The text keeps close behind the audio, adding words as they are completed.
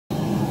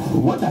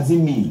What does it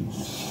mean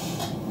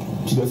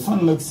to the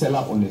fan milk seller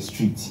on the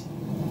street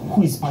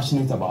who is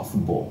passionate about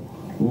football?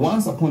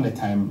 Once upon a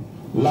time,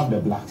 loved the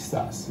Black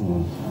Stars.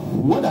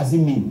 What does it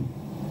mean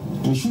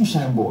to shoe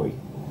shine boy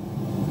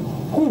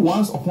who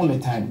once upon a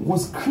time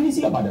was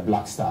crazy about the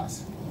Black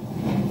Stars?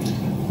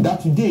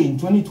 That today in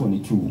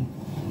 2022,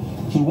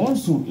 he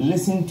wants to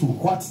listen to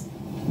what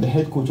the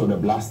head coach of the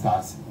Black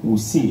Stars will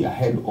say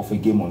ahead of a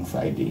game on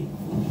Friday.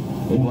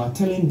 And we are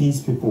telling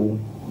these people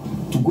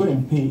to go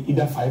and pay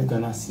either 5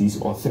 Ghana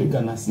cedis or 3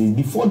 Ghana cedis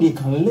before they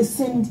can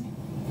listen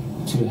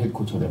to the head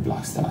coach of the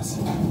Black Stars.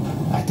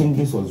 I think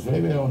this was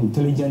very, very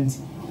unintelligent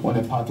on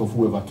the part of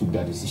whoever took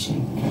that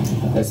decision.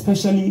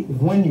 Especially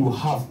when you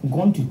have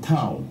gone to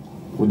town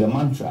with the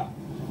mantra,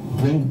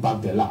 bring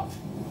back the love.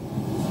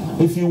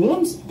 If you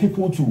want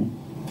people to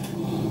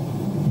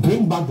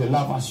bring back the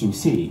love, as you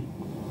say,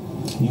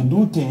 you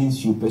do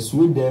things, you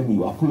persuade them,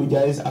 you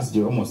apologize, as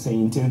Jerome was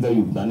saying, things that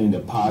you've done in the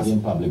past,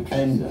 in public,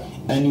 and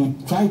you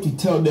try to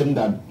tell them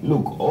that,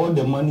 look, all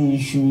the money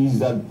issues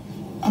that,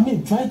 I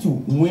mean, try to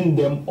win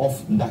them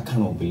off that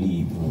kind of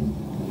belief.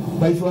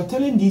 But if you are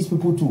telling these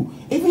people to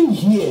even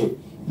hear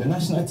the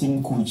national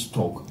team coach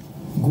talk,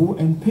 go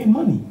and pay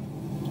money.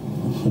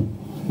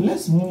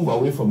 Let's move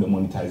away from the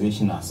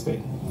monetization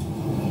aspect.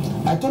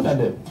 I thought that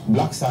the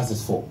Black Stars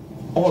is for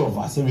all of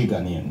us, every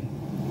Ghanaian.